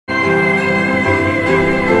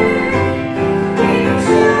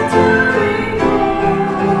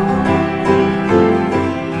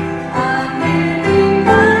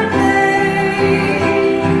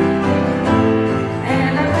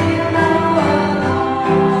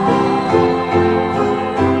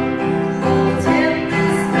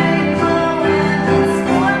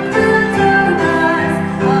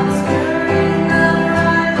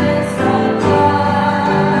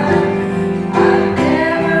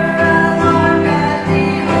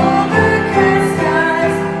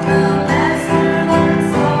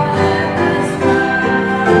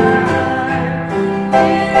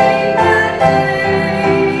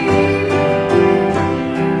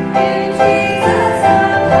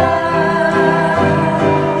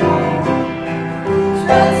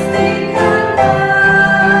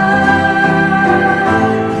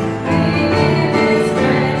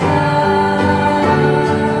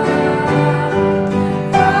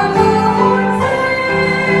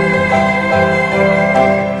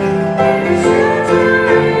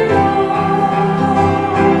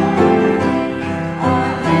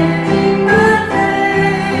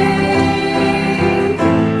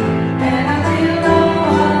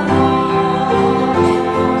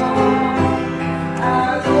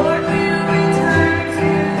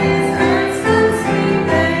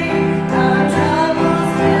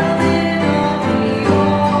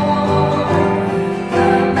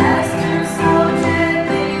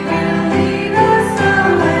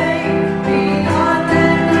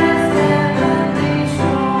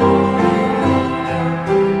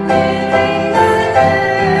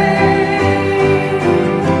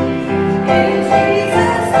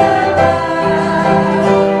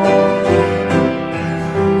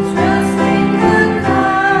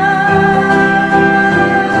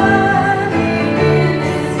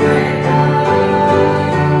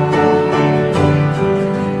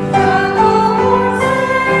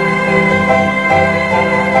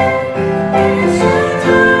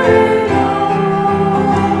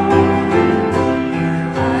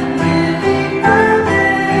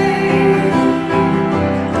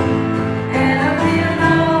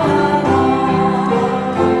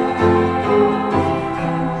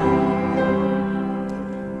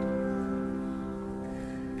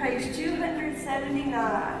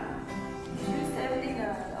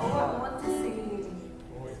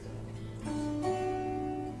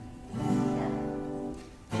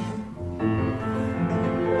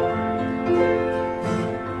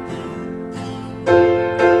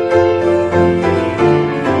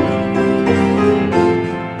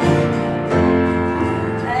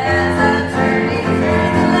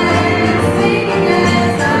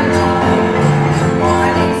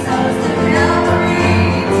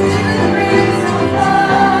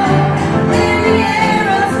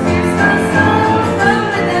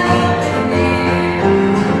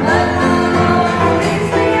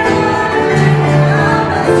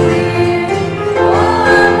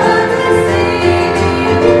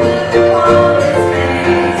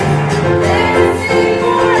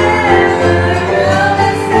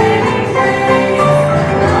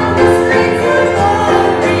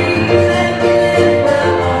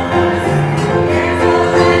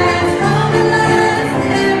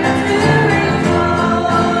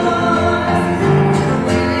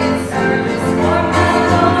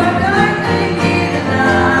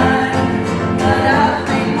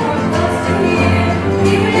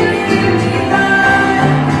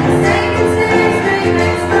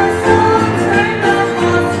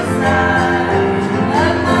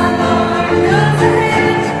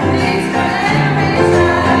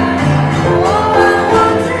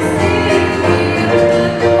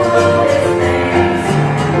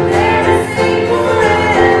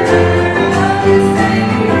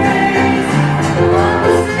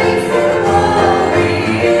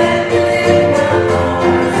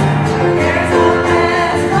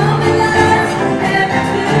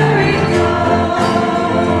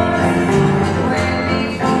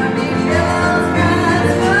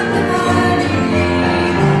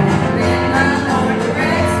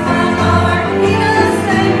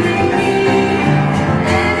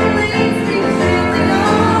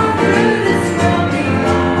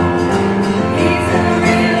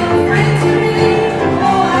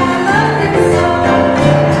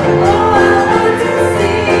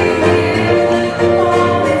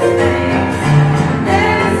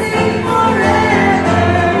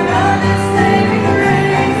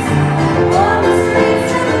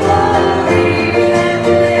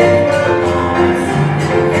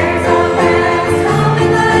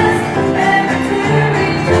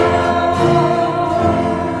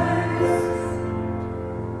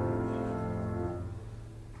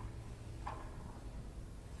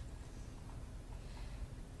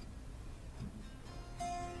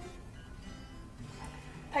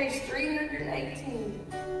Page 318.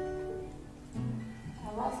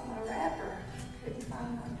 I lost my wrapper. Couldn't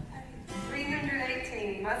find my page.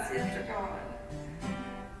 318. My sins are gone.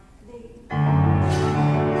 Thank you.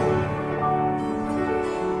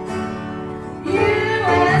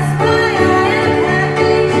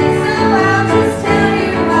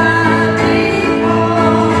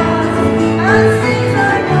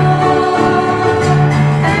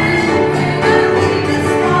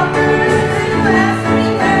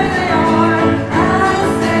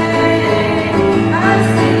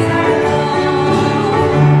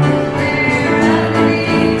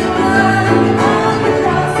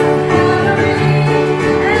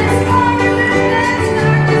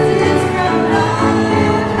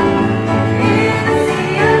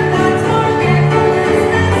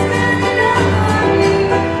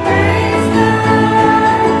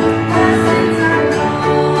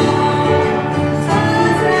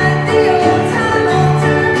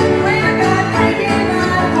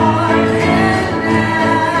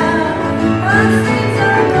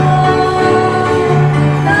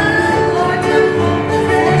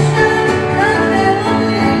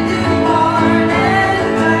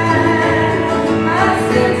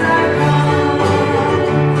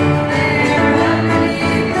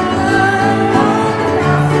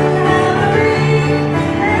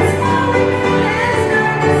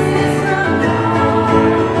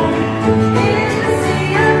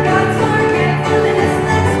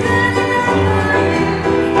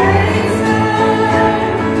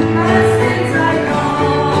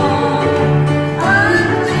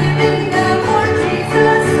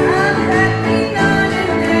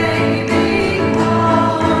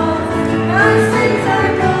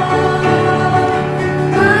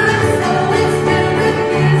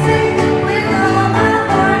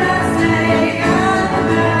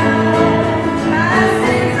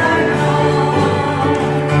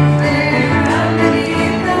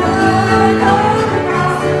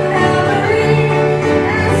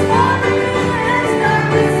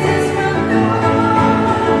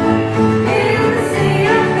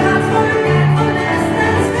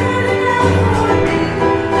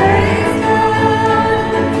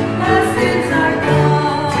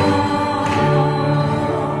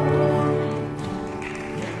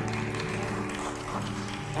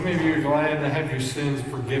 many of you are glad to have your sins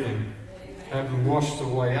forgiven, have them washed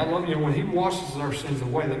away? I love, when He washes our sins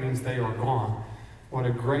away, that means they are gone. What a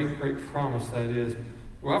great, great promise that is.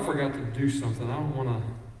 Well, I forgot to do something. I don't want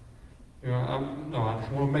to, I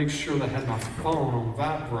want to make sure that I have my phone on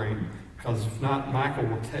vibrate, because if not, Michael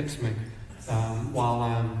will text me while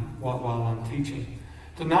I'm teaching.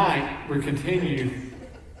 Tonight, we continue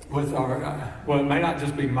with our, well, it may not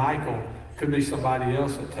just be Michael. It could be somebody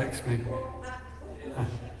else that texts me.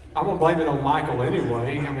 I'm going to blame it on Michael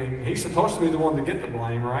anyway. I mean, he's supposed to be the one to get the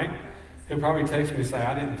blame, right? He'll probably text me and say,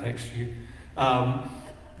 I didn't text you.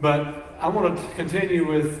 But I want to continue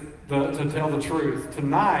with to tell the truth.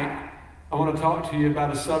 Tonight, I want to talk to you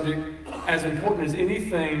about a subject as important as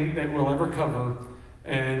anything that we'll ever cover.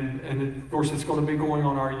 And of course, it's going to be going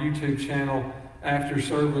on our YouTube channel after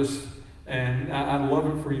service. And I'd love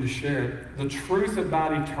it for you to share it. The truth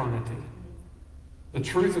about eternity. The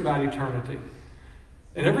truth about eternity.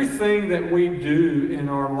 And everything that we do in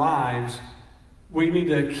our lives, we need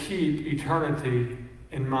to keep eternity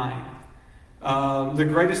in mind. The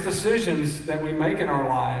greatest decisions that we make in our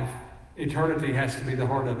life, eternity has to be the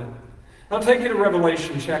heart of it. I'll take you to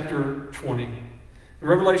Revelation chapter 20. In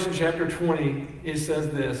Revelation chapter 20, it says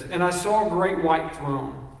this, "And I saw a great white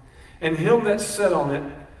throne, and him that sat on it,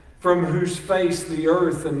 from whose face the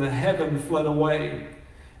earth and the heaven fled away.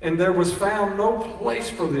 And there was found no place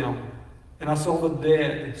for them. And I saw the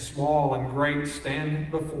dead, small and great, stand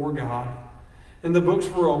before God. And the books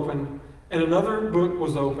were opened, and another book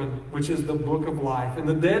was opened, which is the book of life. And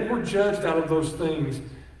the dead were judged out of those things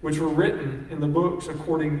which were written in the books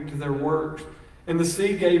according to their works. And the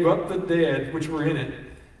sea gave up the dead which were in it,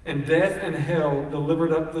 and death and hell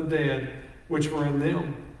delivered up the dead which were in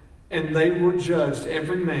them. And they were judged,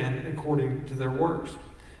 every man according to their works.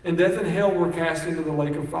 And death and hell were cast into the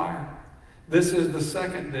lake of fire. This is the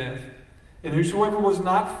second death. And whosoever was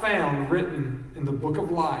not found written in the book of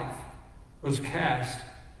life was cast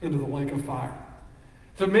into the lake of fire."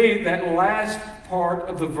 To me, that last part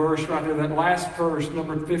of the verse right there, that last verse,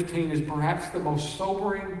 number 15, is perhaps the most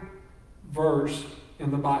sobering verse in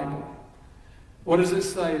the Bible. What does it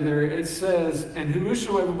say there? It says, "And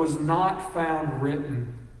whosoever was not found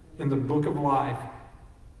written in the book of life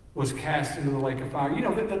was cast into the lake of fire." You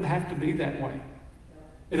know, that doesn't have to be that way.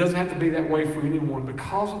 It doesn't have to be that way for anyone.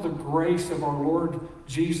 Because of the grace of our Lord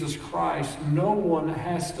Jesus Christ, no one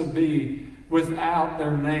has to be without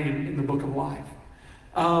their name in the book of life.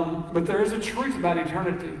 But there is a truth about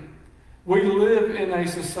eternity. We live in a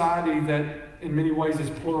society that in many ways is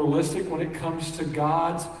pluralistic when it comes to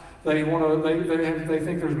gods. They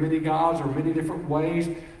think there's many gods or many different ways.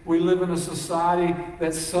 We live in a society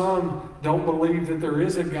that some don't believe that there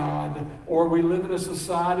is a God, or we live in a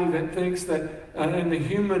society that thinks that in the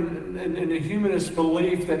humanist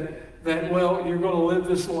belief that well, you're going to live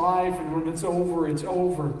this life, and when it's over, it's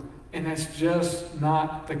over, and that's just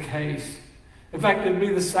not the case. In fact, it'd be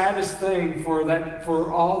the saddest thing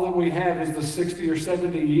for all that we have is the 60 or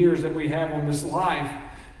 70 years that we have on this life.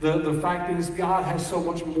 The fact is God has so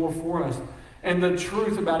much more for us. And the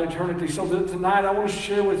truth about eternity. So tonight I want to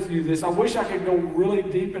share with you this. I wish I could go really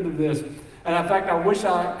deep into this. And in fact, I wish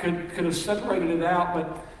I could have separated it out,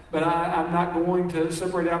 but I'm not going to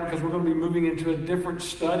separate it out because we're going to be moving into a different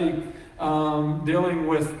study dealing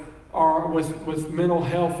with mental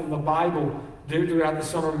health in the Bible throughout the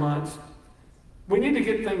summer months. We need to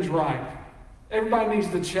get things right. Everybody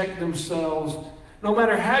needs to check themselves. No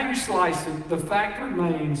matter how you slice it, the fact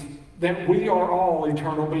remains that we are all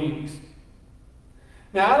eternal beings.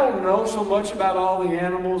 Now, I don't know so much about all the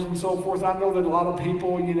animals and so forth. I know that a lot of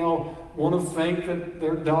people, want to think that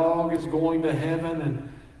their dog is going to heaven, and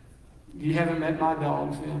you haven't met my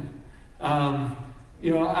dogs then. I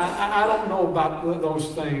don't know about those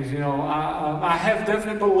things. I have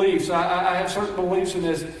definite beliefs. I have certain beliefs in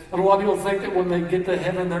this. And a lot of people think that when they get to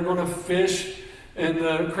heaven, they're going to fish in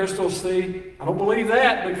the crystal sea. I don't believe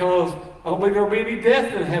that, because I don't believe there will be any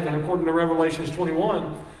death in heaven, according to Revelation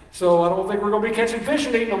 21. So I don't think we're going to be catching fish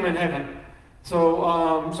and eating them in heaven. So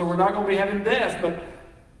we're not going to be having death.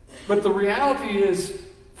 But the reality is,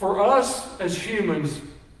 for us as humans,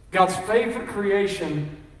 God's favorite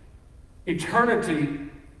creation, eternity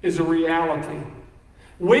is a reality.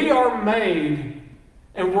 We are made,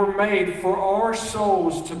 and we're made for our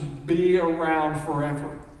souls to be around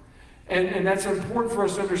forever. And that's important for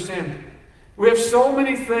us to understand. We have so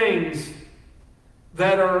many things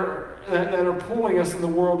that are pulling us in the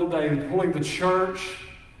world today, pulling the church,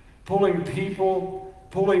 pulling people,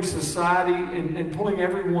 pulling society, and pulling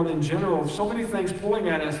everyone in general. So many things pulling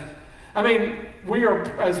at us. I mean, we are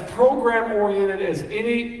as program-oriented as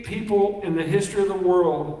any people in the history of the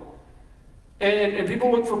world. And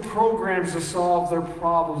people look for programs to solve their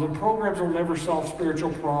problems, and programs will never solve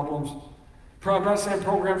spiritual problems. I'm not saying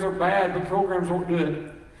programs are bad, but programs won't do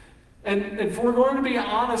it. And if we're going to be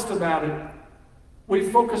honest about it, we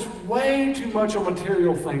focus way too much on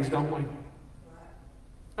material things, don't we?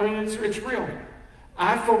 I mean, it's real.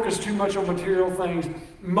 I focus too much on material things.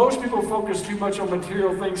 Most people focus too much on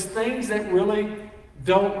material things, things that really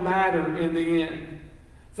don't matter in the end.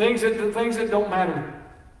 Things that don't matter.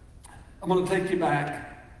 I'm going to take you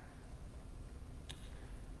back.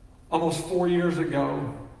 Almost 4 years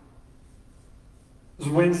ago, it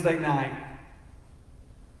was Wednesday night.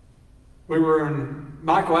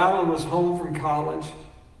 Michael Allen was home from college.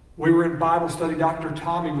 We were in Bible study. Dr.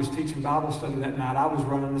 Tommy was teaching Bible study that night. I was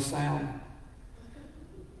running the sound.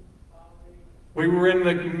 We were in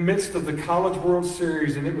the midst of the College World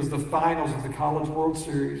Series, and it was the finals of the College World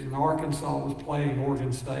Series, and Arkansas was playing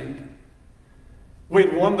Oregon State. We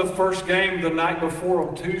had won the first game the night before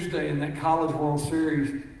on Tuesday in that College World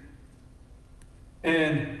Series.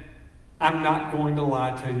 And I'm not going to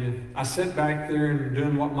lie to you. I sat back there and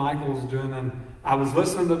doing what Michael was doing, and I was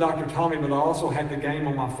listening to Dr. Tommy, but I also had the game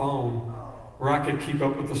on my phone where I could keep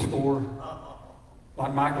up with the score,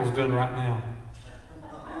 like Michael's doing right now.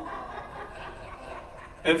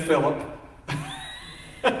 And Philip.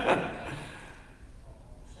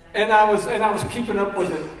 and I was keeping up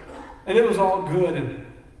with it. And it was all good. And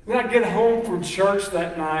then I get home from church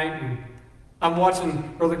that night, and I'm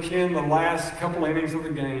watching Brother Ken the last couple innings of the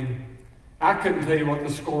game. I couldn't tell you what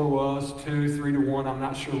the score was, 2, 3 to 1, I'm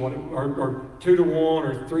not sure what it, or 2 to 1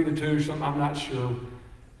 or 3 to 2, something, I'm not sure.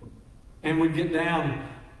 And we get down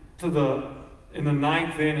to in the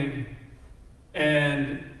 9th inning,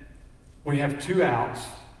 and we have 2 outs,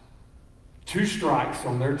 2 strikes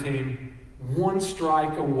on their team, 1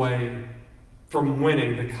 strike away from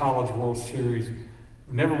winning the College World Series.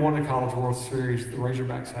 Never won the College World Series, the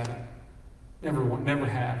Razorbacks haven't. Never won, never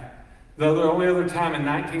have. The only other time in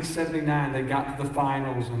 1979 they got to the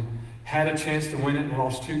finals and had a chance to win it and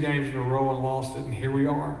lost 2 games in a row and lost it, and here we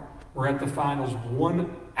are. We're at the finals,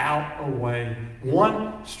 1 out away,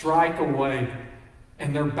 1 strike away,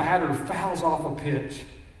 and their batter fouls off a pitch,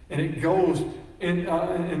 and it goes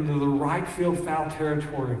into the right field foul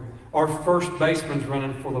territory. Our first baseman's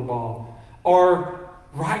running for the ball. Our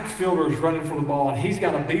right fielder's running for the ball, and he's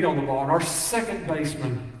got a beat on the ball, and our second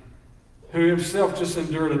baseman, who himself just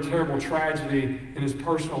endured a terrible tragedy in his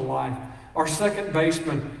personal life. Our second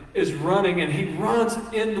baseman is running, and he runs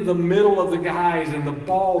into the middle of the guys, and the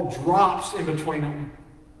ball drops in between them.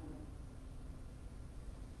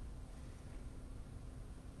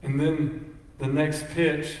 And then the next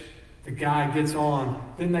pitch, the guy gets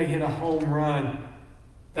on. Then they hit a home run.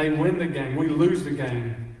 They win the game. We lose the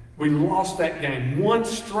game. We lost that game. 1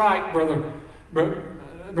 strike, Brother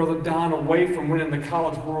Don, away from winning the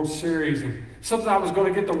College World Series, and something I was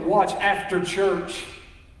going to get to watch after church.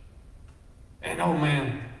 And oh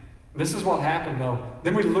man, this is what happened though.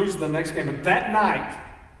 Then we lose the next game. But that night,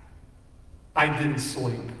 I didn't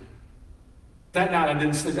sleep. That night I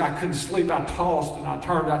didn't sleep. I couldn't sleep. I tossed and I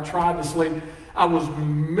turned. I tried to sleep. I was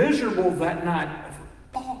miserable that night over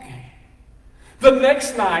a ball game. The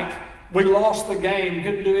next night, we lost the game.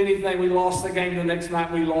 Couldn't do anything. We lost the game. The next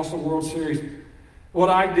night, we lost the World Series. What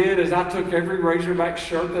I did is I took every Razorback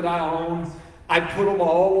shirt that I owned. I put them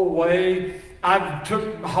all away. I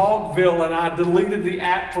took Hogville and I deleted the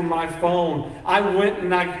app from my phone. I went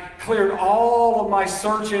and I cleared all of my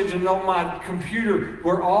search engines on my computer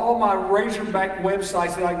where all my Razorback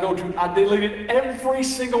websites that I go to. I deleted every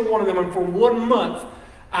single one of them, and for 1 month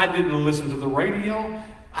I didn't listen to the radio.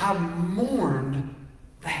 I mourned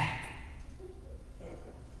that.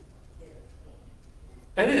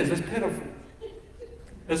 It is. It's pitiful.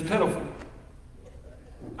 It's pitiful.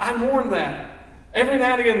 I mourn that. Every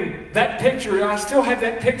now and again, that picture, I still have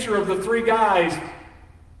that picture of the 3 guys,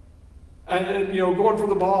 going for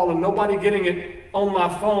the ball and nobody getting it on my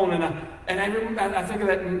phone. And I think of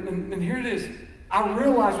that, and here it is. I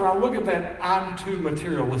realize when I look at that, I'm too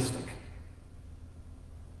materialistic.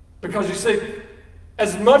 Because you see,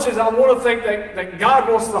 as much as I want to think that God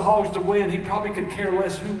wants the Hogs to win, He probably could care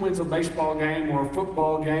less who wins a baseball game or a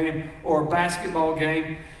football game or a basketball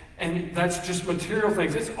game. And that's just material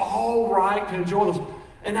things. It's all right to enjoy those.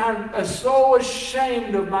 And I'm so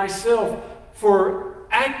ashamed of myself for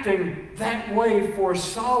acting that way for a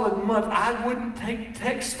solid month. I wouldn't take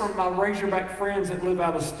texts from my Razorback friends that live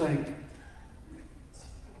out of state.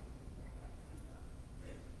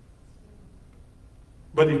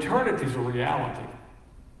 But eternity's a reality.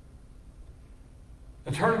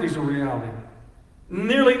 Eternity's a reality.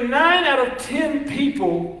 Nearly 9 out of 10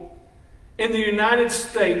 people in the United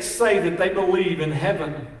States say that they believe in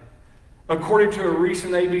heaven, according to a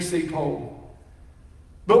recent ABC poll.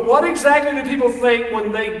 But what exactly do people think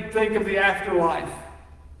when they think of the afterlife?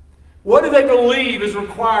 What do they believe is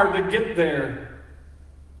required to get there?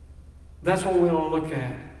 That's what we want to look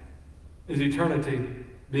at, is eternity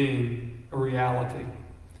being a reality.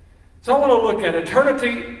 So I want to look at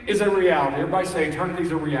eternity is a reality. Everybody say eternity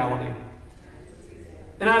is a reality.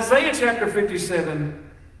 In Isaiah chapter 57,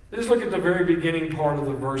 let's look at the very beginning part of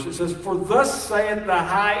the verse. It says, "For thus saith the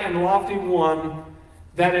high and lofty one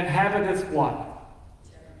that inhabiteth" what?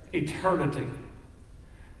 Eternity.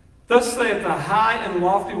 "Thus saith the high and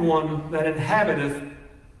lofty one that inhabiteth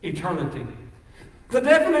eternity." The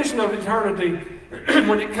definition of eternity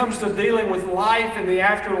when it comes to dealing with life and the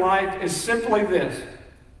afterlife is simply this: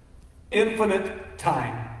 infinite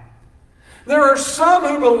time. There are some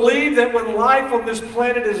who believe that when life on this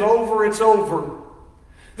planet is over, it's over.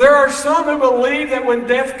 There are some who believe that when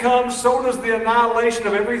death comes, so does the annihilation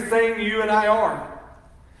of everything you and I are.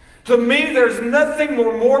 To me, there's nothing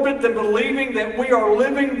more morbid than believing that we are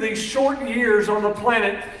living these short years on the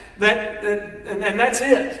planet and that's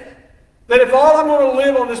it. That if all I'm going to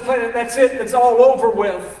live on this planet, that's it, it's all over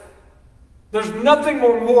with. There's nothing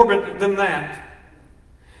more morbid than that.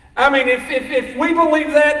 I mean, if we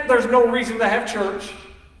believe that, there's no reason to have church.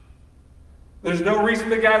 There's no reason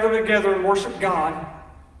to gather together and worship God.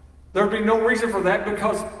 There'd be no reason for that,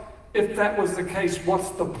 because if that was the case, what's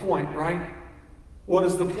the point, right? What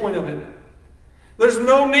is the point of it? There's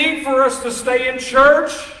no need for us to stay in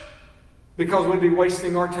church because we'd be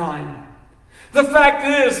wasting our time. The fact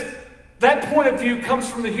is, that point of view comes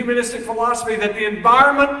from the humanistic philosophy that the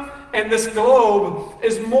environment and this globe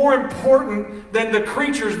is more important than the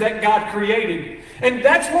creatures that God created. And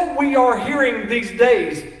that's what we are hearing these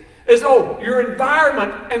days, is, oh, your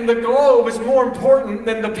environment and the globe is more important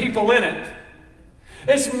than the people in it.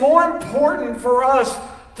 It's more important for us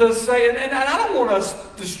to say, and I don't want us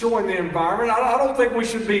destroying the environment. I don't think we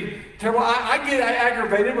should be terrible. I get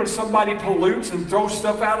aggravated when somebody pollutes and throws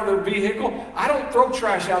stuff out of their vehicle. I don't throw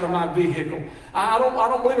trash out of my vehicle. I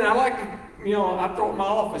don't believe it. I like to, I throw it in my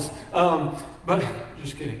office. But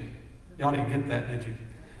just kidding. Y'all didn't get that, did you?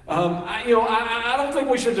 I don't think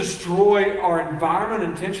we should destroy our environment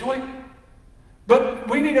intentionally. But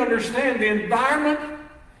we need to understand the environment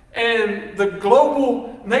and the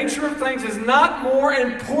global nature of things is not more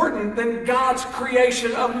important than God's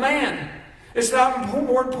creation of man. It's not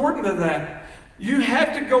more important than that. You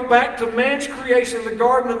have to go back to man's creation in the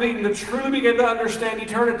Garden of Eden to truly begin to understand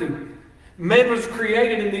eternity. Man was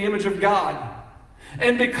created in the image of God.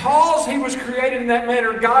 And because he was created in that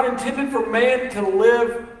manner, God intended for man to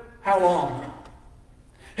live how long?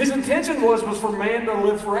 His intention was for man to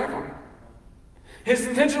live forever. His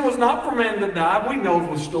intention was not for man to die. We know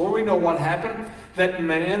the story. We know what happened. That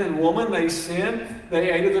man and woman, they sinned.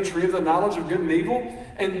 They ate of the tree of the knowledge of good and evil.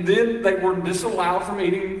 And then they were disallowed from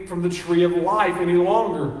eating from the tree of life any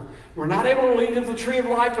longer. We're not able to eat of the tree of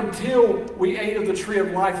life until we ate of the tree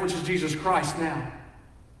of life, which is Jesus Christ now.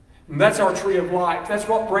 And that's our tree of life. That's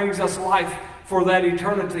what brings us life for that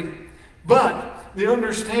eternity. But you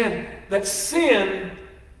understand that sin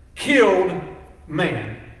killed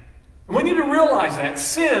man. And we need to realize that.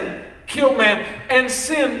 Sin killed man, and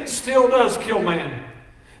sin still does kill man.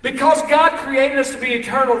 Because God created us to be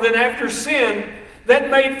eternal, then after sin,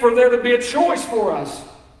 that made for there to be a choice for us.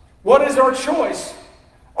 What is our choice?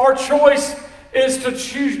 Our choice is to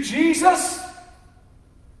choose Jesus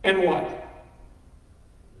and what?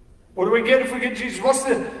 What do we get if we get Jesus? What's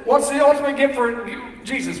the ultimate gift for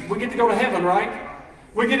Jesus? We get to go to heaven, right?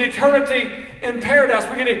 We get eternity in paradise.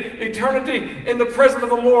 We get eternity in the presence of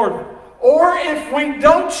the Lord. Or if we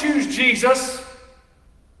don't choose Jesus,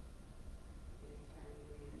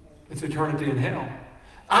 it's eternity in hell.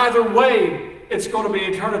 Either way, it's going to be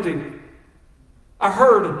eternity. I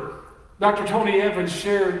heard Dr. Tony Evans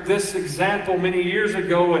share this example many years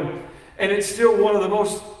ago, and it's still one of the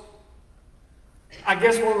most, I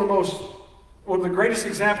guess one of the greatest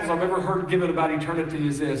examples I've ever heard given about eternity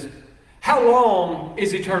is this. How long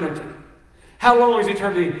is eternity? How long is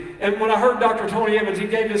eternity? And when I heard Dr. Tony Evans, he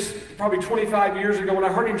gave this probably 25 years ago. When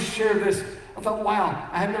I heard him share this, I thought, wow,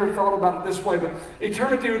 I have never thought about it this way. But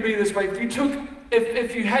eternity would be this way.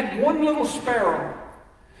 If you had one little sparrow,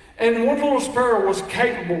 and one little sparrow was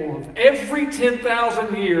capable of every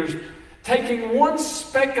 10,000 years taking one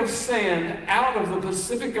speck of sand out of the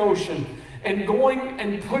Pacific Ocean and going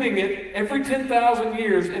and putting it every 10,000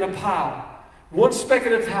 years in a pile, one speck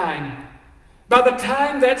at a time. By the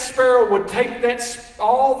time that sparrow would take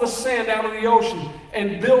all the sand out of the ocean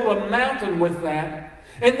and build a mountain with that,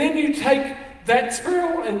 and then you take that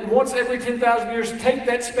sparrow and once every 10,000 years take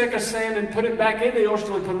that speck of sand and put it back in the ocean,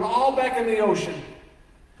 so he put it all back in the ocean.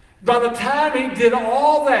 By the time he did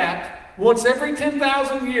all that, once every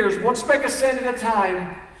 10,000 years, one speck of sand at a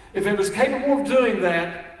time, if it was capable of doing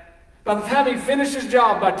that, by the time he finished his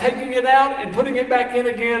job by taking it out and putting it back in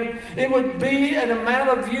again, it would be an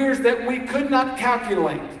amount of years that we could not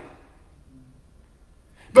calculate.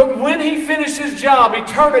 But when he finished his job,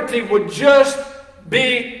 eternity would just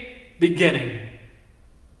be beginning.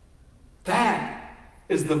 That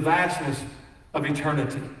is the vastness of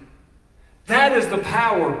eternity. That is the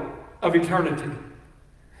power of eternity.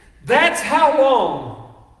 That's how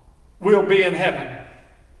long we'll be in heaven.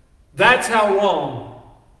 That's how long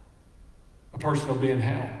a person will be in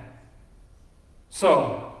hell.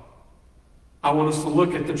 So, I want us to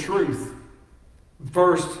look at the truth.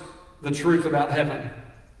 First, the truth about heaven.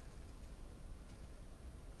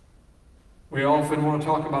 We often want to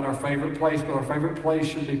talk about our favorite place, but our favorite place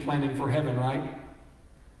should be planning for heaven, right?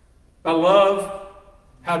 I love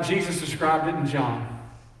how Jesus described it in John.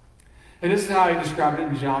 And this is how he described it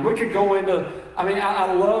in John. We could go into,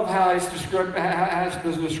 I love how it's described, how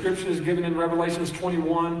the description is given in Revelations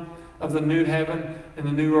 21 of the new heaven and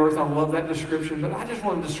the new earth. I love that description, but I just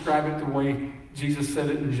want to describe it the way Jesus said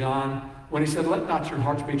it in John when he said, "Let not your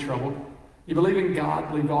hearts be troubled. You believe in God,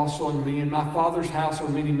 believe also in me. In my Father's house are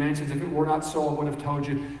many mansions. If it were not so, I would have told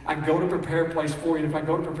you. I go to prepare a place for you. And if I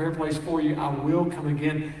go to prepare a place for you, I will come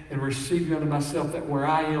again and receive you unto myself, that where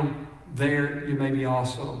I am, there you may be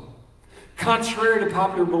also." Contrary to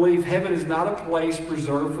popular belief, heaven is not a place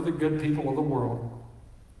reserved for the good people of the world.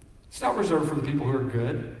 It's not reserved for the people who are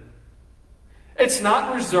good. It's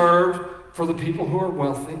not reserved for the people who are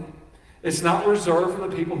wealthy. It's not reserved for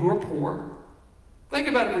the people who are poor. Think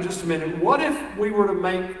about it for just a minute. What if we were to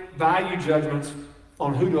make value judgments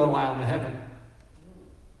on who to allow into heaven?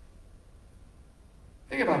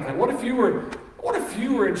 Think about that. What if you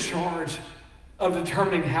were in charge of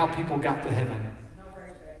determining how people got to heaven?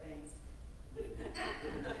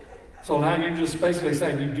 So now you're just basically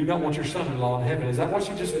saying you do not want your son-in-law in heaven. Is that what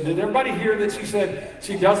she just did? Everybody hear that she said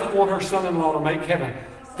she doesn't want her son-in-law to make heaven?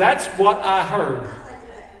 That's what I heard.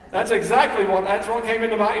 That's what came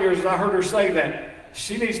into my ears as I heard her say that.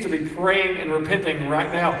 She needs to be praying and repenting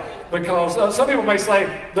right now, because some people may say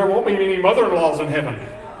there won't be any mother-in-laws in heaven.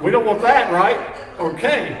 We don't want that, right?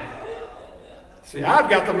 Okay. See, I've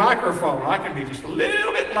got the microphone. I can be just a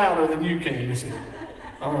little bit louder than you can, you see.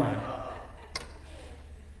 All right.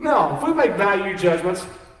 No, if we make value judgments,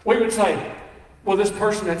 we would say, well, this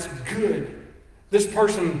person that's good, this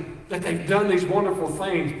person that they've done these wonderful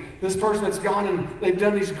things, this person that's gone and they've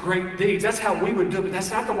done these great deeds. That's how we would do it, but that's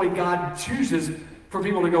not the way God chooses for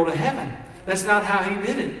people to go to heaven. That's not how he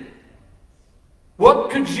did it. What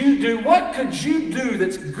could you do? What could you do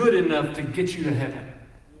that's good enough to get you to heaven?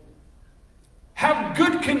 How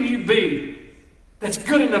good can you be that's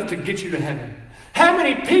good enough to get you to heaven? How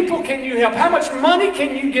many people can you help? How much money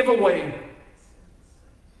can you give away?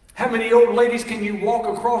 How many old ladies can you walk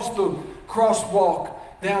across the crosswalk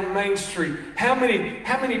down Main Street? How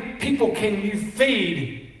many people can you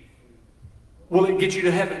feed? Will it get you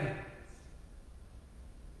to heaven?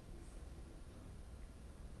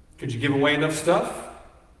 Could you give away enough stuff?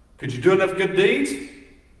 Could you do enough good deeds?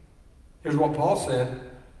 Here's what Paul said.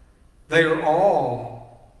 They are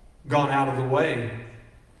all gone out of the way.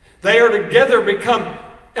 They are together become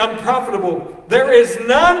unprofitable. There is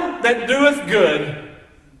none that doeth good.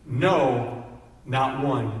 No, not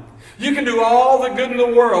one. You can do all the good in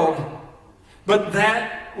the world, but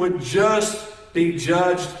that would just be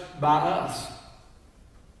judged by us.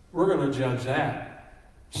 We're going to judge that.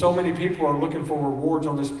 So many people are looking for rewards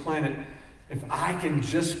on this planet. If I can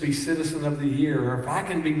just be Citizen of the Year, or if I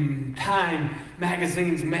can be Time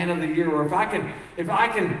Magazine's Man of the Year, or if I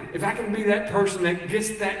can be that person that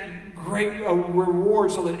gets that great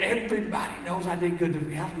reward so that everybody knows I did good. The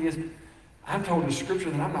reality is, I'm told in the Scripture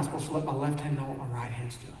that I'm not supposed to let my left hand know what my right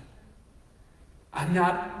hand's doing.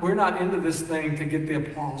 We're not into this thing to get the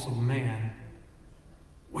applause of man.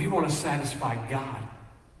 We want to satisfy God.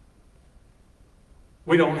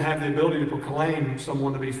 We don't have the ability to proclaim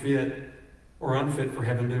someone to be fit or unfit for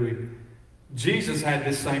heaven, do we? Jesus had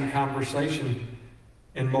this same conversation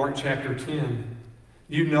in Mark chapter 10.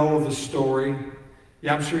 You know the story.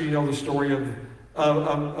 Yeah, I'm sure you know the story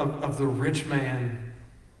of the rich man.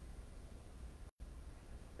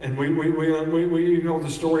 And we know the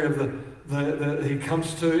story of he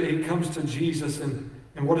comes to Jesus, and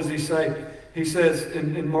what does he say? He says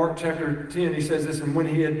in Mark chapter 10, he says this, and when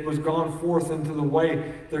he was gone forth into the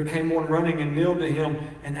way, there came one running and kneeled to him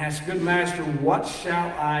and asked, Good Master, what shall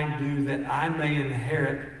I do that I may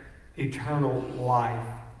inherit eternal life.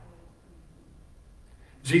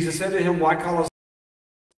 Jesus said to him, why callest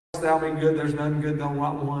thou me good? There's none good, no,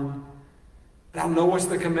 not one. Thou knowest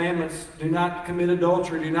the commandments. Do not commit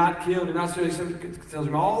adultery. Do not kill. Do not steal. He tells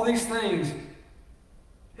him all these things.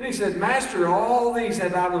 And he said, Master, all these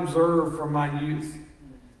have I observed from my youth.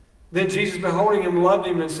 Then Jesus, beholding him, loved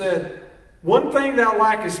him and said, one thing thou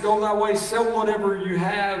lackest, go thy way, sell whatever you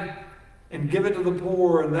have, and give it to the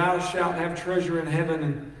poor, and thou shalt have treasure in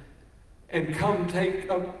heaven. And come take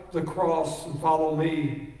up the cross and follow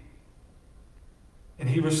me. And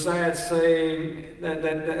he was sad saying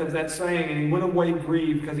that saying, and he went away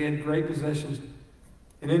grieved because he had great possessions.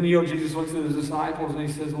 And then Jesus looks at his disciples and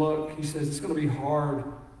he says, look, he says, it's going to be hard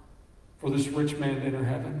for this rich man to enter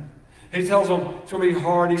heaven. He tells them it's going to be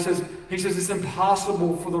hard. He says it's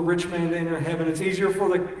impossible for the rich man to enter heaven. It's easier for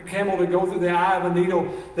the camel to go through the eye of a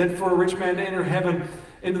needle than for a rich man to enter heaven,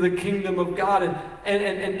 into the kingdom of God.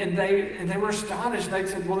 And they were astonished. They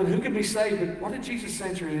said, well, then who can be saved? But what did Jesus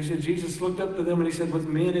answer? He said, Jesus looked up to them and he said, with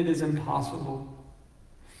men it is impossible,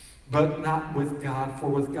 but not with God, for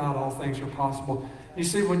with God all things are possible. You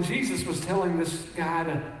see, when Jesus was telling this guy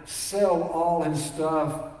to sell all his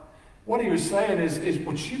stuff, what he was saying is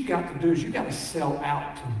what you've got to do is you've got to sell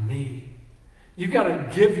out to me. You've got to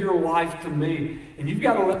give your life to me, and you've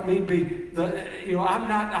got to let me be I'm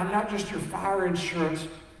not just your fire insurance.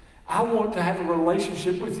 I want to have a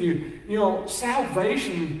relationship with you.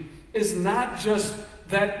 Salvation is not just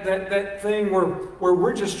that thing where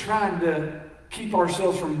we're just trying to keep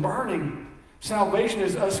ourselves from burning. Salvation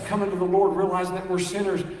is us coming to the Lord, realizing that we're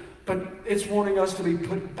sinners, but it's wanting us to be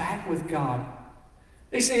put back with God.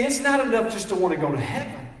 They say it's not enough just to want to go to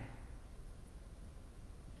heaven.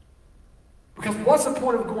 Because what's the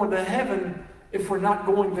point of going to heaven if we're not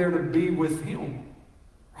going there to be with Him?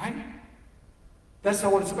 Right? That's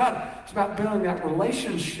not what it's about. It's about building that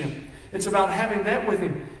relationship. It's about having that with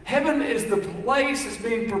Him. Heaven is the place that's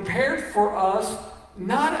being prepared for us,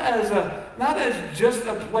 not as just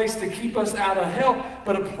a place to keep us out of hell,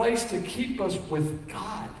 but a place to keep us with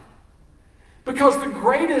God. Because the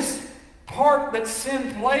greatest part that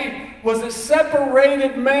sin played was it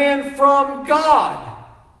separated man from God.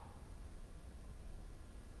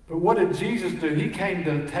 But what did Jesus do? He came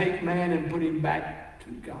to take man and put him back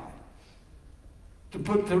to God.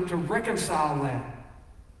 To reconcile that.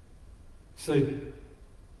 See,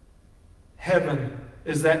 heaven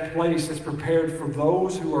is that place that's prepared for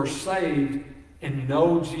those who are saved and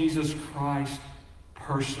know Jesus Christ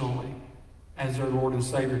personally as their Lord and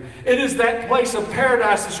Savior. It is that place of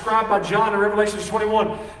paradise described by John in Revelation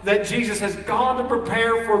 21 that Jesus has gone to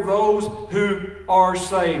prepare for those who are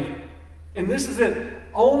saved. And this is it.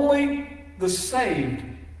 Only the saved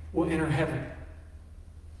will enter heaven.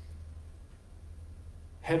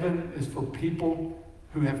 Heaven is for people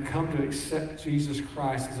who have come to accept Jesus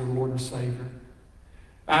Christ as their Lord and Savior.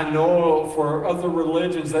 I know for other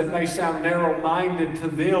religions that may sound narrow-minded to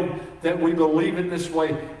them that we believe it this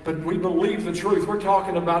way, but we believe the truth. We're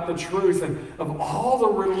talking about the truth. And of all the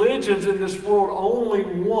religions in this world, only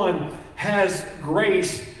one has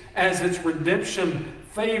grace as its redemption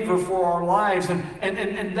favor for our lives,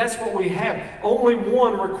 and that's what we have. Only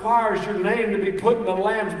one requires your name to be put in the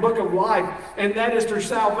Lamb's Book of Life, and that is through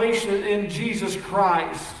salvation in Jesus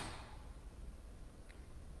Christ.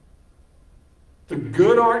 The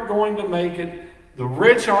good aren't going to make it. The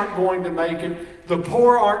rich aren't going to make it. The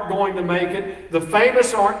poor aren't going to make it. The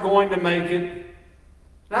famous aren't going to make it.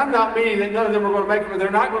 And I'm not meaning that none of them are going to make it, but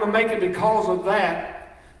they're not going to make it because of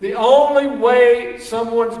that. The only way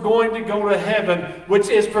someone's going to go to heaven, which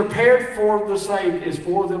is prepared for the saved, is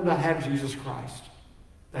for them to have Jesus Christ.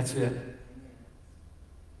 That's it.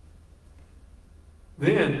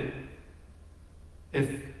 Then, if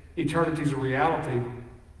eternity is a reality,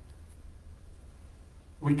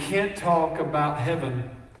 we can't talk about heaven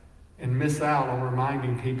and miss out on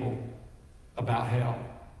reminding people about hell.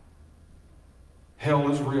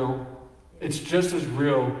 Hell is real. It's just as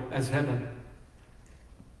real as heaven.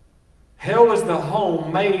 Hell is the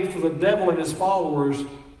home made for the devil and his followers.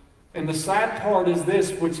 And the sad part is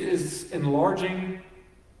this, which is enlarging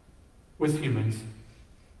with humans.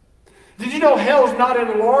 Did you know hell is not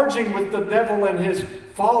enlarging with the devil and his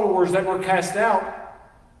followers that were cast out?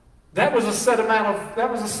 That was a set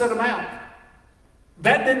amount.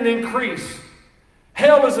 That didn't increase.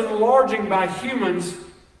 Hell is enlarging by humans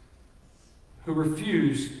who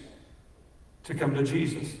refuse to come to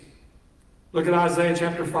Jesus. Look at Isaiah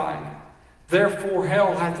chapter 5. Therefore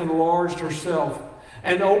hell hath enlarged herself,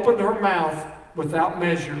 and opened her mouth without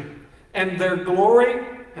measure. And their glory,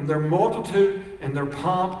 and their multitude, and their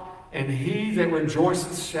pomp, and he that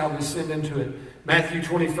rejoiceth shall descend into it. Matthew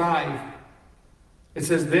 25. It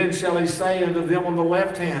says, then shall he say unto them on the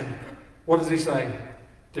left hand, what does he say?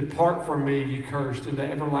 Depart from me, ye cursed, into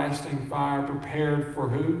everlasting fire prepared for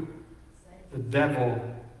who? The devil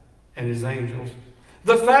and his angels.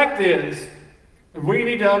 The fact is, and we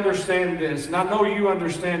need to understand this, and I know you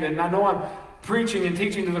understand it, and I know I'm preaching and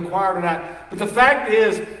teaching to the choir tonight, but the fact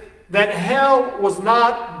is that hell was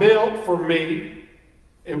not built for me.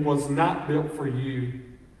 It was not built for you.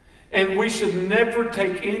 And we should never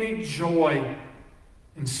take any joy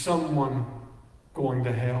in someone going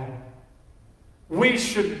to hell. We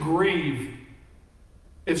should grieve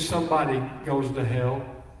if somebody goes to hell.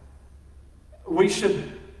 We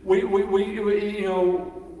should, you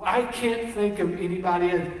know, I can't think of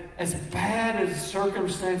anybody as bad as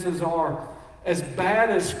circumstances are, as bad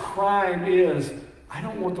as crime is. I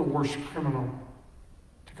don't want the worst criminal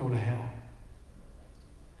to go to hell.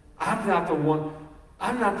 I'm not the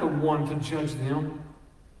one to judge them.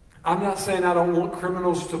 I'm not saying I don't want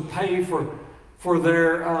criminals to pay for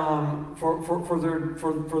their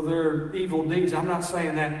evil deeds. I'm not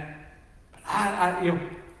saying that. But you know,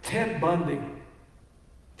 Ted Bundy,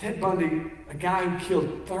 a guy who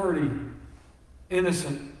killed 30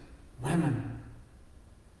 innocent women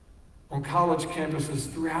on college campuses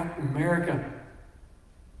throughout America.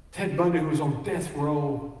 Ted Bundy, who was on death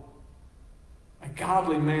row. A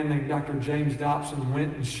godly man named Dr. James Dobson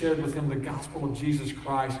went and shared with him the gospel of Jesus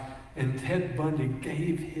Christ, and Ted Bundy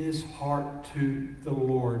gave his heart to the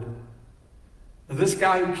Lord. Now, this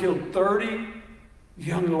guy who killed 30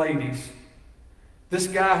 young ladies, this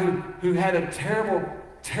guy who had a terrible,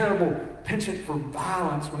 terrible penchant for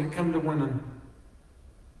violence when it comes to women,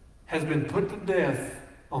 has been put to death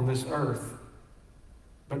on this earth,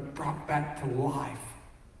 but brought back to life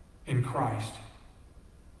in Christ.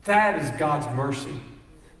 That is God's mercy.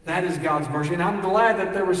 That is God's mercy. And I'm glad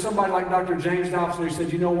that there was somebody like Dr. James Dobson who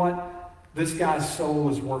said, you know what? This guy's soul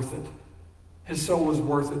is worth it. His soul is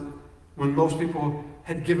worth it. When most people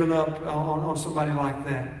had given up on somebody like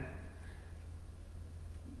that.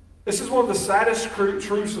 This is one of the saddest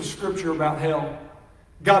truths of Scripture about hell.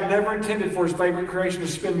 God never intended for his favorite creation to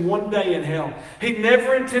spend one day in hell. He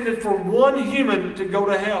never intended for one human to go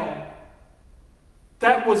to hell.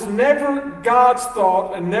 That was never God's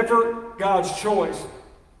thought and never God's choice.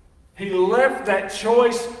 He left that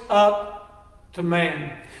choice up to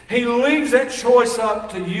man. He leaves that choice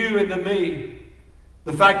up to you and to me.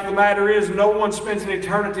 The fact of the matter is, no one spends an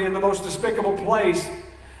eternity in the most despicable place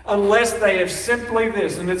unless they have simply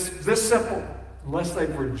this, and it's this simple, unless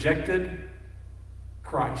they've rejected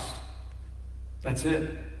Christ. That's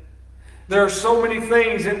it. There are so many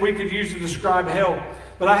things that we could use to describe hell.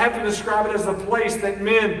 But I have to describe it as a place that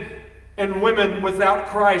men and women without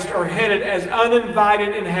Christ are headed as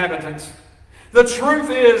uninvited inhabitants. The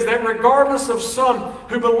truth is that regardless of some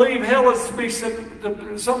who believe hell to be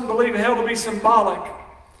symbolic,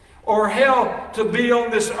 or hell to be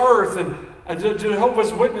on this earth, and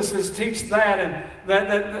Jehovah's Witnesses teach that,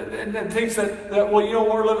 and teach that, well, you know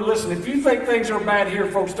what, listen, if you think things are bad here,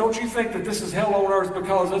 folks, don't you think that this is hell on earth,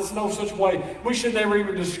 because it's no such way. We should never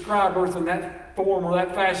even describe earth in that form or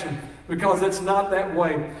that fashion, because it's not that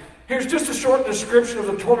way. Here's just a short description of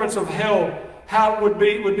the torments of hell. How it would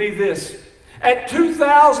be this. At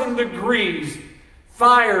 2,000 degrees,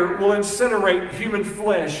 fire will incinerate human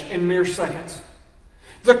flesh in mere seconds.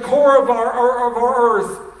 The core of our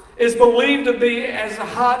earth is believed to be as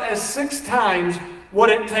hot as 6 times what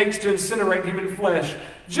it takes to incinerate human flesh.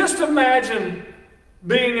 Just imagine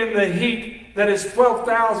being in the heat that is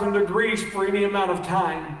 12,000 degrees for any amount of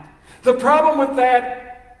time. The problem with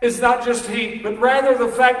that is not just heat, but rather the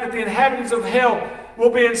fact that the inhabitants of hell will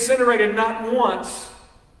be incinerated not once,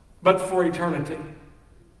 but for eternity.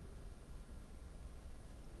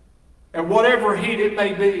 And whatever heat it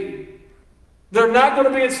may be, they're not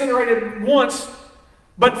going to be incinerated once,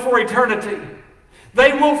 but for eternity.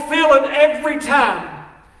 They will feel it every time,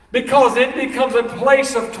 because it becomes a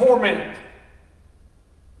place of torment,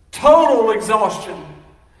 total exhaustion,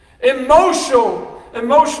 emotional,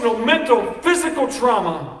 mental, physical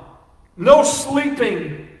trauma, no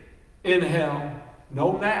sleeping in hell,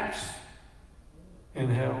 no naps in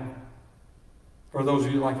hell. For those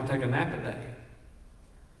of you who like to take a nap a day.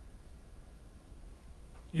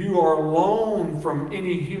 You are alone from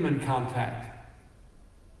any human contact.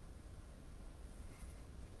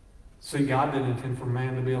 See, God didn't intend for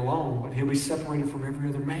man to be alone, but he'll be separated from every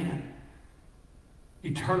other man.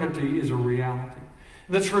 Eternity is a reality.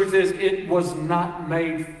 The truth is, it was not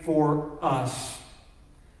made for us.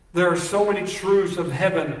 There are so many truths of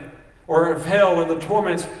heaven or of hell and the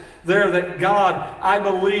torments there that God, I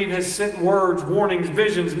believe, has sent words, warnings,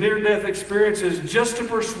 visions, near-death experiences just to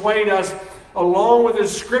persuade us, along with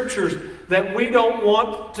His Scriptures, that we don't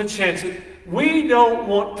want to chance it. We don't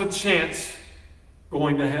want to chance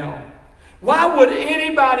going to hell. Why would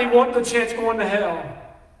anybody want to chance going to hell?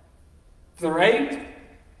 If they're 8,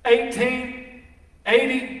 18,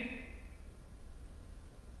 80,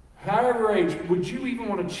 however age, would you even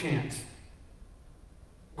want a chance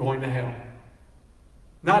going to hell?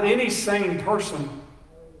 Not any sane person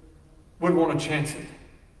would want to chance it.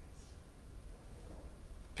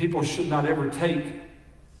 People should not ever take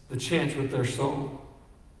the chance with their soul.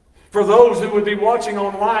 For those who would be watching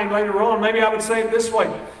online later on, maybe I would say it this way.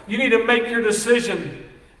 You need to make your decision.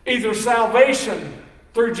 Either salvation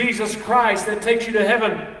through Jesus Christ that takes you to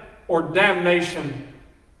heaven, or damnation,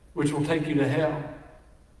 which will take you to hell.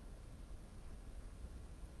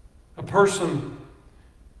 A person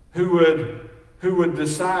who would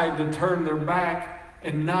decide to turn their back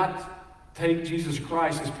and not take Jesus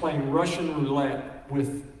Christ is playing Russian roulette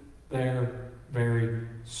with their very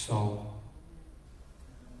soul.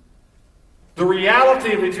 The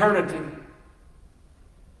reality of eternity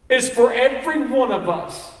is for every one of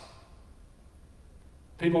us.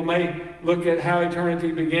 People may look at how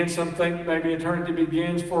eternity begins. Some think maybe eternity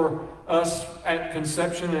begins for us at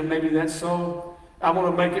conception, and maybe that's so. I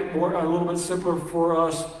want to make it a little bit simpler for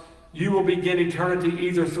us. You will begin eternity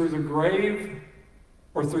either through the grave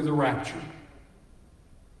or through the rapture.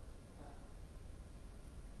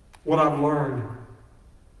 What I've learned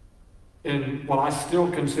in what I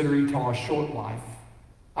still consider a short life,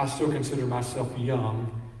 I still consider myself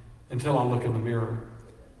young until I look in the mirror.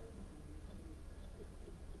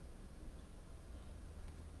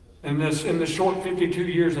 In the short 52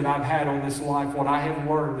 years that I've had on this life, what I have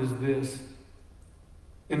learned is this.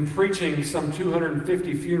 In preaching some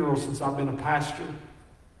 250 funerals since I've been a pastor,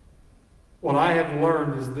 what I have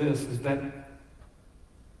learned is this, is that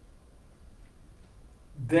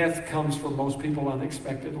death comes for most people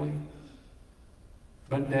unexpectedly.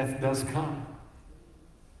 But death does come.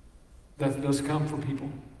 Death does come for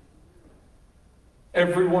people.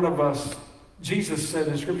 Every one of us, Jesus said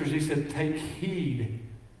in Scriptures, He said, take heed.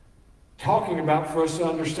 Talking about for us to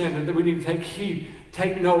understand that we need to take heed,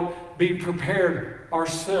 take note, be prepared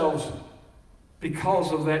ourselves,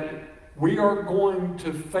 because of that. We are going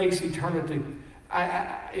to face eternity.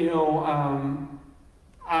 I've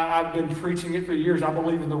been preaching it for years. I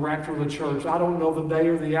believe in the rapture of the church. I don't know the day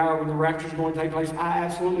or the hour when the rapture is going to take place. I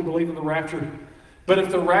absolutely believe in the rapture. But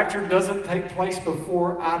if the rapture doesn't take place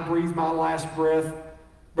before I breathe my last breath,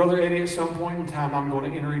 Brother Eddie, at some point in time, I'm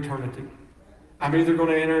going to enter eternity. I'm either going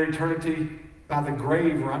to enter eternity by the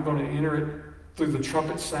grave, or I'm going to enter it through the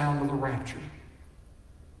trumpet sound of the rapture.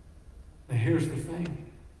 Now here's the thing.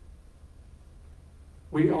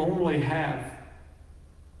 We only have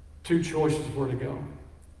two choices where to go.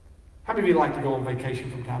 How many of you like to go on vacation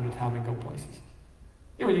from time to time and go places?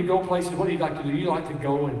 You know, when you go places, what do you like to do? You like to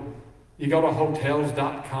go and you go to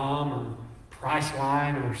Hotels.com or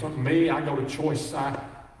Priceline or something. Me, I go to Choice.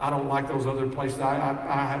 I don't like those other places.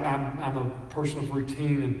 I'm a person of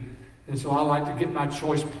routine, and so I like to get my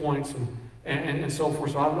choice points and so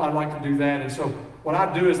forth. So I like to do that. And so what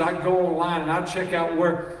I do is I go online and I check out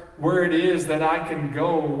where it is that I can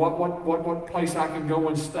go, what place I can go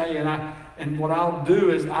and stay, and what I'll do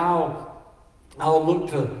is I'll look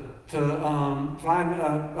to find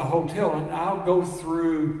a hotel, and I'll go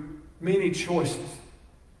through many choices.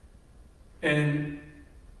 And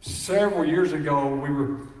several years ago, we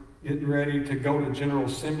were getting ready to go to General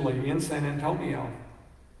Assembly in San Antonio,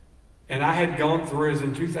 and I had gone through, as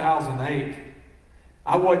in 2008.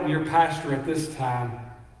 I wasn't your pastor at this time.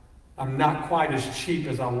 I'm not quite as cheap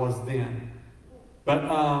as I was then. But,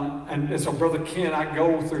 and so Brother Ken, I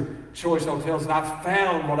go through Choice Hotels, and I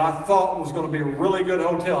found what I thought was going to be a really good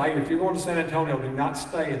hotel. Hey, if you're going to San Antonio, do not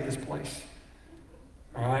stay at this place.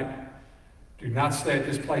 All right? Do not stay at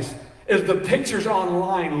this place. As the pictures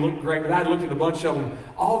online look great, but I looked at a bunch of them.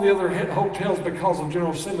 All the other hotels, because of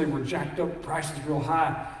General Assembly, were jacked up, prices real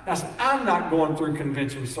high. I said, I'm not going through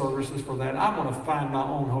convention services for that. I'm going to find my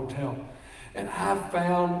own hotel. And I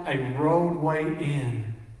found a Roadway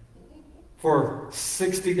Inn for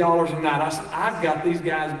 $60 a night. I said, I've got these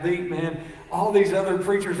guys beat, man. All these other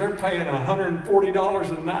preachers, they're paying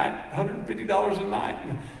 $140 a night, $150 a night.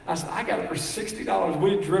 And I said, I got it for $60.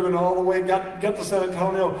 We'd driven all the way, got to San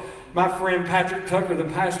Antonio. My friend Patrick Tucker, the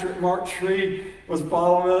pastor at Mark Tree, was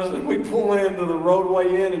following us, and we pull into the Roadway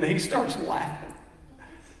Inn, and he starts laughing.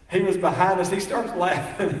 He was behind us. He starts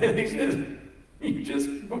laughing, and he says, you just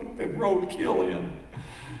booked the roadkill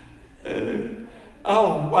in.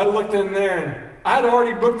 I looked in there, and I'd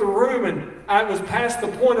already booked the room, and I was past the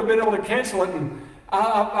point of being able to cancel it. And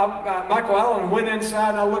Michael Allen went inside,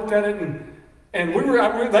 and I looked at it, and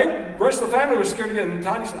the rest of the family was scared to get in. And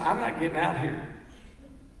Tanya said, I'm not getting out here.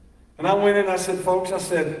 And I went in, and I said, folks, I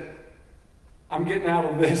said, I'm getting out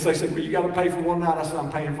of this. They said, well, you got to pay for one night. I said,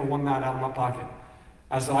 I'm paying for one night out of my pocket.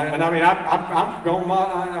 I said,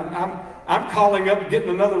 I'm calling up, getting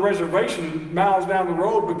another reservation miles down the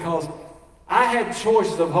road because I had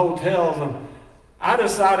choices of hotels, and I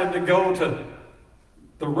decided to go to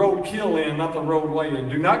the Roadkill Inn, not the Roadway Inn.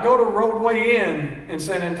 Do not go to Roadway Inn in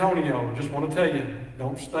San Antonio. Just want to tell you,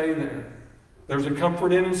 don't stay there. There's a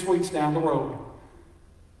Comfort Inn and Suites down the road.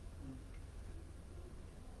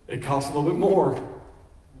 It costs a little bit more,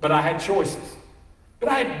 but I had choices. But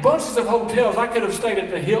I had bunches of hotels. I could have stayed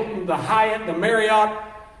at the Hilton, the Hyatt, the Marriott.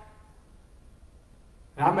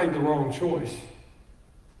 And I made the wrong choice.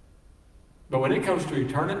 But when it comes to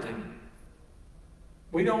eternity,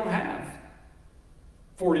 we don't have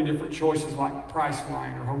 40 different choices like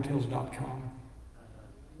Priceline or Hotels.com.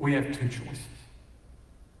 We have two choices.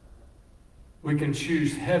 We can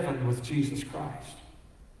choose heaven with Jesus Christ,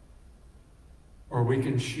 or we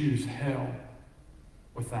can choose hell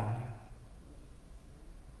without Him.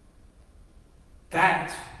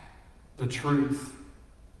 That's the truth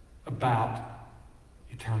about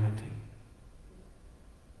eternity.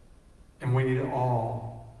 And we need to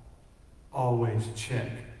always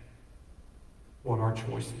check what our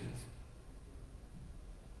choice is.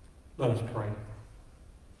 Let us pray.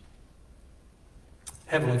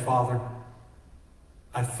 Heavenly Father,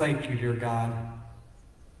 I thank you, dear God,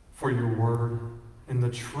 for your word and the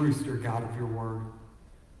truth, dear God, of your word.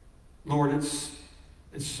 Lord, it's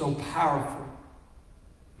so powerful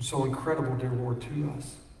and so incredible, dear Lord, to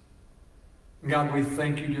us. And God, we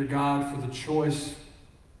thank you, dear God, for the choice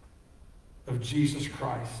of Jesus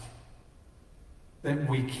Christ, that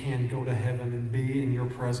we can go to heaven and be in your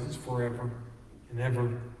presence forever and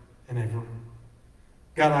ever and ever.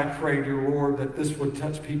 God, I pray, dear Lord, that this would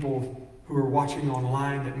touch people who are watching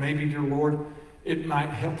online, that maybe, dear Lord, it might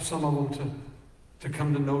help some of them to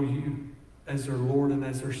come to know you as their Lord and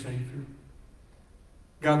as their Savior.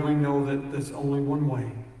 God, we know that there's only one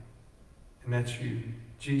way, and that's you,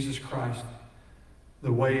 Jesus Christ,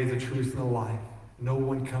 the way, the truth, and the life. No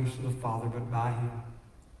one comes to the Father but by Him.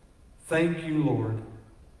 Thank you, Lord,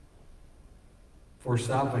 for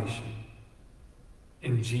salvation.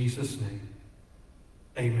 In Jesus' name,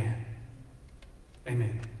 amen.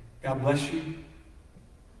 Amen. God bless you.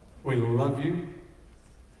 We love you.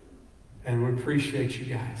 And we appreciate you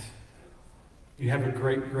guys. You have a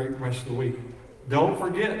great, great rest of the week. Don't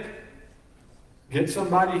forget, get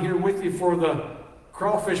somebody here with you for the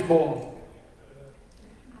crawfish boil.